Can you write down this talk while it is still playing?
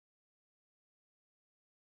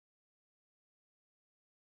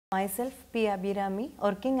Myself P. ABIRAMI,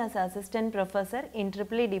 working as Assistant Professor in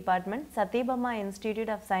EEE Department, Satyabama Institute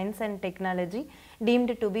of Science and Technology,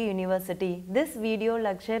 deemed to be University. This video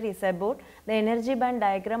lecture is about the energy band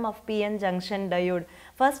diagram of PN junction diode.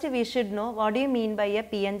 First, we should know what do you mean by a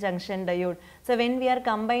PN junction diode. So, when we are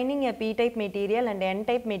combining a P-type material and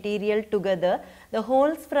N-type material together, the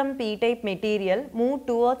holes from P-type material move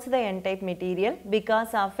towards the N-type material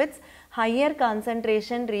because of its higher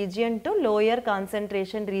concentration region to lower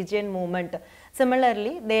concentration region movement.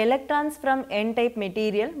 Similarly, the electrons from N-type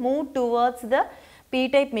material move towards the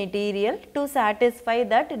P-type material to satisfy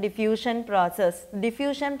that diffusion process.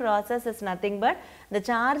 Diffusion process is nothing but the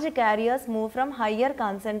charge carriers move from higher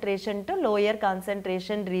concentration to lower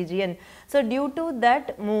concentration region. So, due to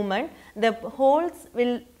that movement, the holes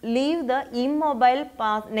will leave the immobile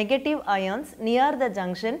negative ions near the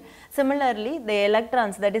junction. Similarly, the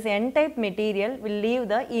electrons, that is N-type material, will leave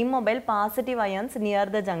the immobile positive ions near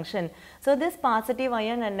the junction. So, this positive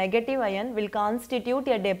ion and negative ion will constitute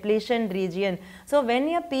a depletion region. So, when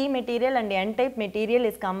a P material and N-type material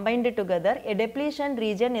is combined together, a depletion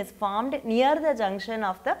region is formed near the junction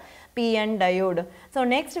of the PN diode. So,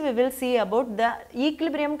 next we will see about the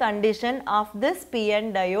equilibrium condition of this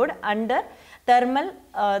PN diode under thermal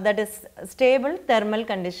that is stable thermal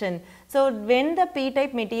condition. So, when the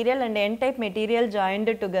P-type material and N-type material joined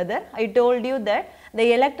together, I told you that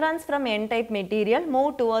the electrons from N-type material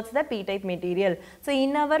move towards the P-type material. So,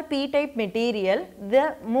 in our P-type material,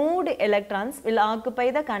 the moved electrons will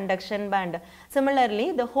occupy the conduction band.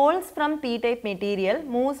 Similarly, the holes from P-type material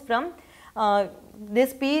moves from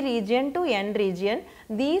this P region to N region.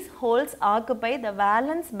 These holes occupy the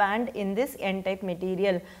valence band in this N-type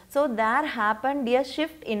material. So, there happened a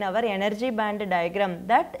shift in our energy band diagram.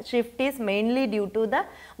 That shift is mainly due to the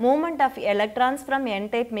movement of electrons from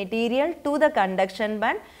N-type material to the conduction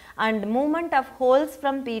band and movement of holes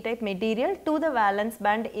from P-type material to the valence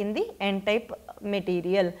band in the N-type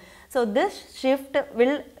material. So, this shift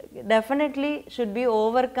will definitely should be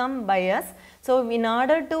overcome by us. So, in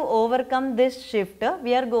order to overcome this shift,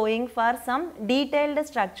 we are going for some detailed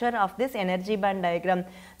structure of this energy band diagram.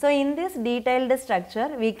 So, in this detailed structure,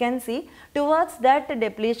 we can see towards that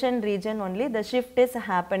depletion region only the shift is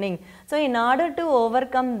happening. So, in order to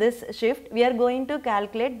overcome this shift, we are going to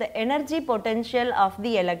calculate the energy potential of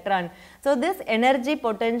the electron. So, this energy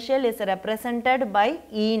potential is represented by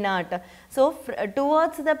E naught. So,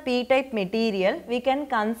 towards the P-type material, we can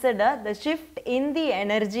consider the shift in the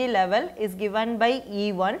energy level is given by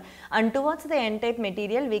E1, and towards the N-type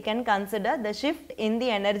material, we can consider the shift in the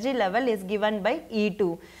energy level is given by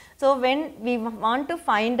E2. So, when we want to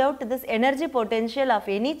find out this energy potential of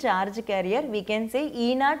any charge carrier, we can say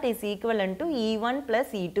E naught is equivalent to E1 plus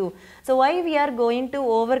E2. So, why we are going to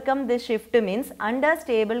overcome this shift means under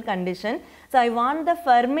stable condition. So, I want the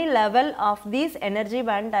Fermi level of this energy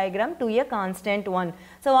band diagram to a constant one.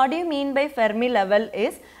 So, what do you mean by Fermi level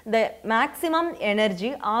is the maximum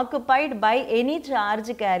energy occupied by any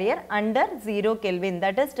charge carrier under 0 Kelvin,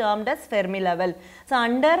 that is termed as Fermi level. So,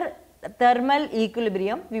 under thermal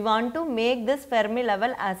equilibrium, we want to make this Fermi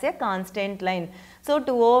level as a constant line. So,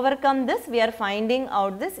 to overcome this, we are finding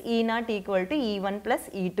out this E naught equal to E1 plus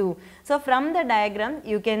E2. So, from the diagram,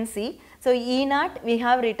 you can see, so E naught we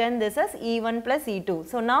have written this as E1 plus E2.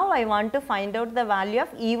 So, now I want to find out the value of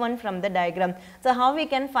E1 from the diagram. So, how we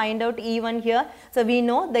can find out E1 here? So, we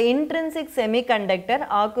know the intrinsic semiconductor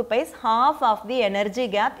occupies half of the energy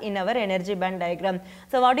gap in our energy band diagram.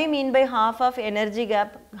 So, what do you mean by half of energy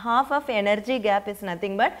gap? Half of energy gap is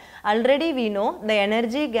nothing but already we know the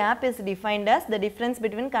energy gap is defined as the difference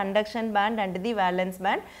between conduction band and the valence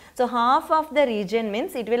band. So, half of the region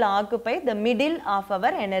means it will occupy the middle of our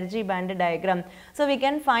energy band diagram. So, we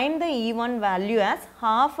can find the E1 value as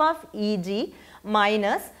half of Eg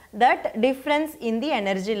minus that difference in the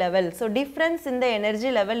energy level. So, difference in the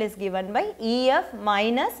energy level is given by EF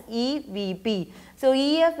minus EVP. So,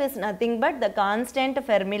 EF is nothing but the constant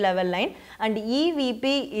Fermi level line and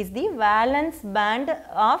EVP is the valence band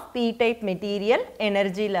of P-type material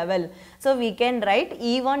energy level. So, we can write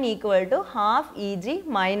E1 equal to half Eg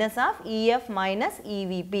minus of EF minus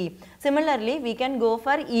EVP. Similarly, we can go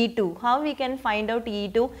for E2. How we can find out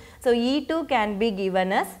E2? So, E2 can be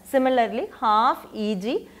given as similarly half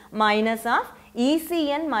Eg minus of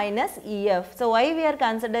ECN minus EF. So why we are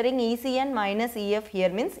considering ECN minus EF here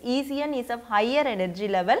means ECN is of higher energy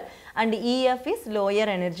level and EF is lower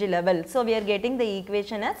energy level. So we are getting the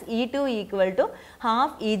equation as E2 equal to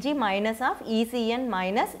half EG minus half ECN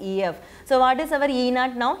minus EF. So what is our E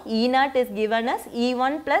naught now? E naught is given as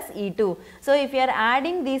E1 plus E2. So if you are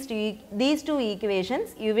adding these two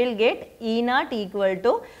equations, you will get E naught equal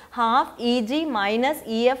to half EG minus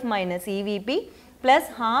EF minus EVP plus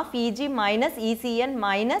half EG minus ECN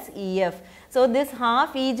minus EF. So this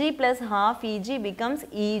half EG plus half EG becomes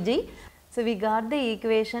EG. So we got the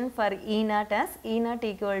equation for E naught as E naught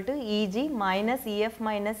equal to EG minus EF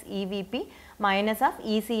minus EVP minus of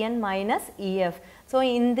ECN minus EF. So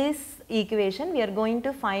in this equation we are going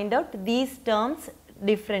to find out these terms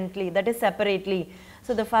differently, that is separately.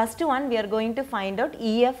 So the first one we are going to find out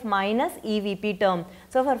EF minus EVP term.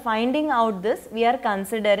 So for finding out this, we are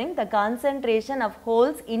considering the concentration of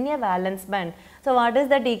holes in a valence band. So what is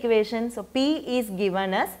that equation? So P is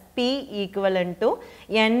given as P equivalent to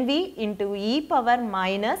NV into E power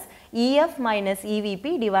minus EF minus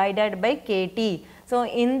EVP divided by KT. So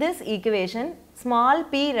in this equation, small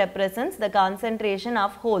p represents the concentration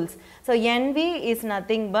of holes. So NV is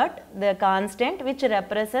nothing but the constant which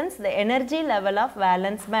represents the energy level of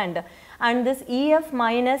valence band, and this EF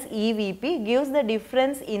minus EVP gives the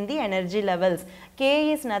difference in the energy levels.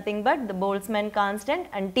 K is nothing but the Boltzmann constant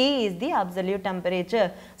and T is the absolute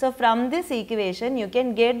temperature. So from this equation you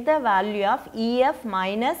can get the value of EF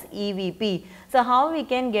minus EVP. So how we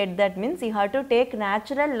can get that means you have to take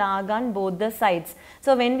natural log on both the sides.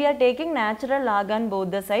 So when we are taking natural log on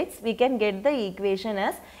both the sides, we can get the equation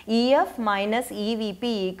as EF minus EVP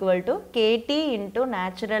equal to KT into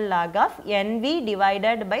natural log of NV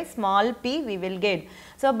divided by small p we will get.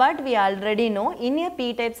 So but we already know in a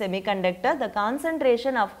p-type semiconductor the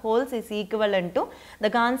concentration of holes is equivalent to the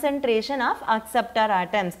concentration of acceptor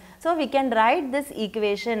atoms. So we can write this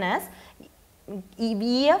equation as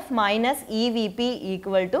EF minus EVP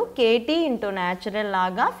equal to KT into natural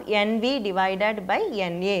log of NV divided by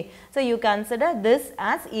NA. So you consider this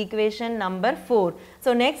as equation number 4.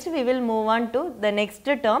 So next we will move on to the next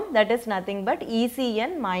term, that is nothing but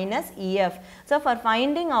ECN minus EF. So for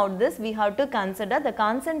finding out this, we have to consider the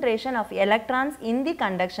concentration of electrons in the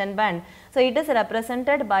conduction band. So it is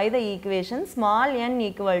represented by the equation small n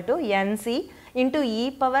equal to NC into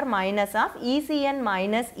e power minus of ECN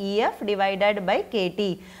minus EF divided by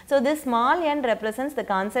KT. So this small n represents the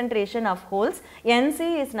concentration of holes.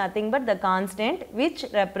 NC is nothing but the constant which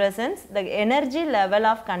represents the energy level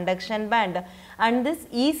of conduction band, and this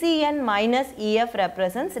ECN minus EF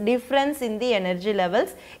represents difference in the energy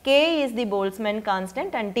levels. K is the Boltzmann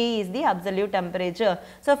constant and T is the absolute temperature.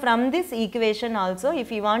 So from this equation also,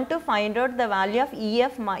 if you want to find out the value of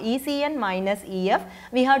ECN minus EF,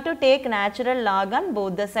 we have to take natural log on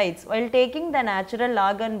both the sides. While taking the natural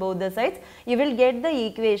log on both the sides, you will get the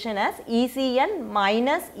equation as ECN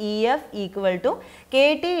minus EF equal to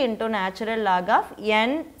KT into natural log of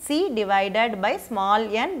NC divided by small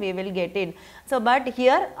n we will get it. So but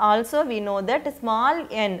here also we know that small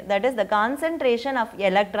n, that is the concentration of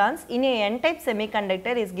electrons in a n-type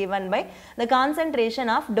semiconductor, is given by the concentration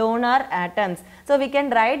of donor atoms. So we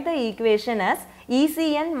can write the equation as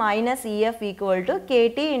ECN minus EF equal to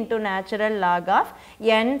KT into natural log of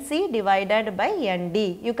NC divided by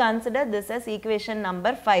ND. You consider this as equation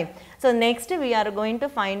number 5. So next we are going to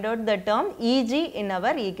find out the term EG in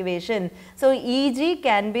our equation. So EG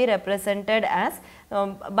can be represented as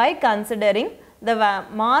by considering the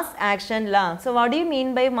mass action law. So what do you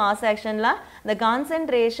mean by mass action law? The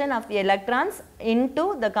concentration of electrons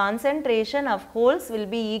into the concentration of holes will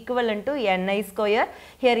be equivalent to Ni square.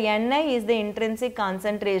 Here Ni is the intrinsic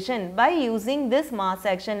concentration. By using this mass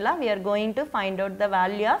action law, we are going to find out the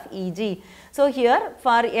value of Eg. So here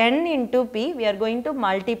for N into P, we are going to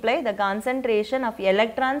multiply the concentration of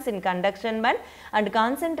electrons in conduction band and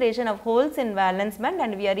concentration of holes in valence band,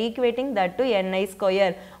 and we are equating that to Ni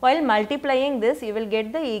square. While multiplying this, you will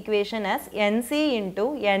get the equation as Nc into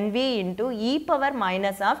Nv into e power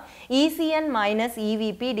minus of ECN minus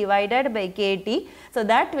EVP divided by KT. So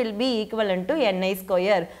that will be equivalent to Ni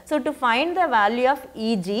square. So to find the value of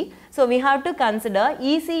Eg, so we have to consider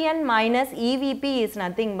ECN minus EVP is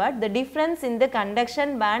nothing but the difference in the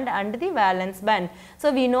conduction band and the valence band.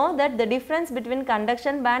 So we know that the difference between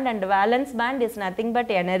conduction band and valence band is nothing but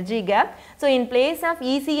energy gap. So in place of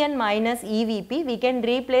ECN minus EVP, we can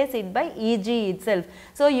replace it by Eg itself.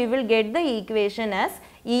 So you will get the equation as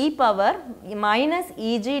e power minus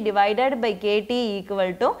Eg divided by KT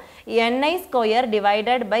equal to Ni square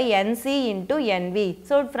divided by Nc into Nv.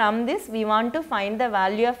 So from this we want to find the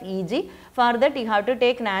value of Eg. For that you have to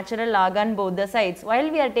take natural log on both the sides. While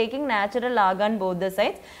we are taking natural log on both the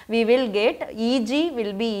sides, we will get Eg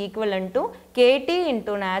will be equivalent to Kt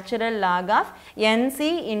into natural log of Nc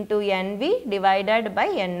into Nv divided by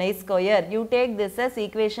Ni square. You take this as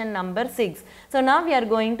equation number 6. So now we are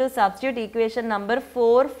going to substitute equation number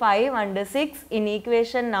 4, 5 and 6 in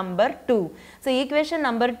equation number 2. So equation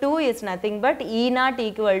number 2 is nothing but E naught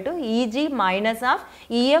equal to Eg minus of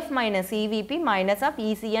Ef minus Evp minus of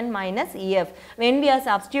Ecn minus Ef. When we are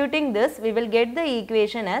substituting this, we will get the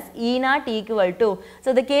equation as E naught equal to,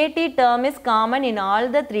 so the Kt term is common in all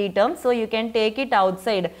the 3 terms, so you can take it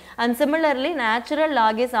outside, and similarly natural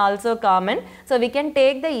log is also common, so we can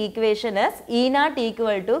take the equation as E naught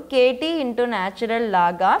equal to Kt into natural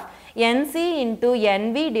log of Nc into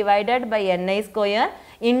Nv divided by Ni square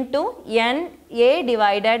into Na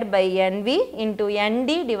divided by Nv into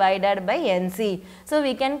Nd divided by Nc. So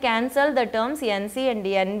we can cancel the terms Nc and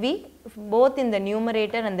Nv both in the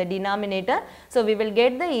numerator and the denominator. So we will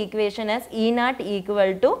get the equation as E naught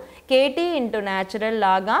equal to Kt into natural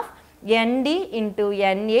log of Nd into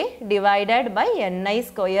Na divided by Ni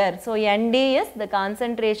square. So Nd is the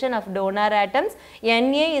concentration of donor atoms, Na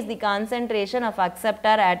is the concentration of acceptor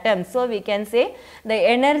atoms. So we can say the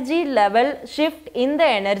energy level shift in the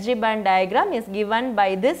energy band diagram is given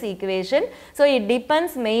by this equation. So it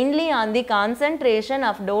depends mainly on the concentration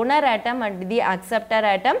of donor atom and the acceptor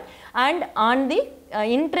atom and on the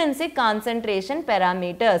intrinsic concentration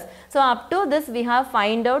parameters. So up to this we have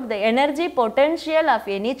find out the energy potential of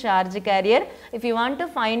any charge carrier. If you want to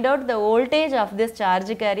find out the voltage of this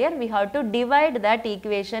charge carrier, we have to divide that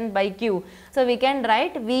equation by Q. So we can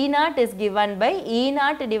write V naught is given by E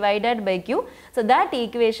naught divided by Q. So that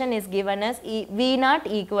equation is given as V naught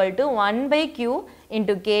equal to 1 by Q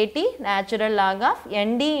into Kt natural log of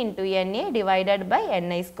Nd into Na divided by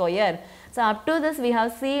Ni square. So up to this we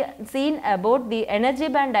have seen about the energy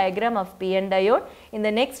band diagram of PN diode. In the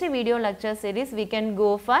next video lecture series we can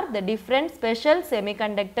go for the different special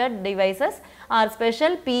semiconductor devices or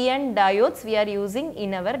special PN diodes we are using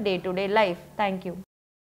in our day-to-day life. Thank you.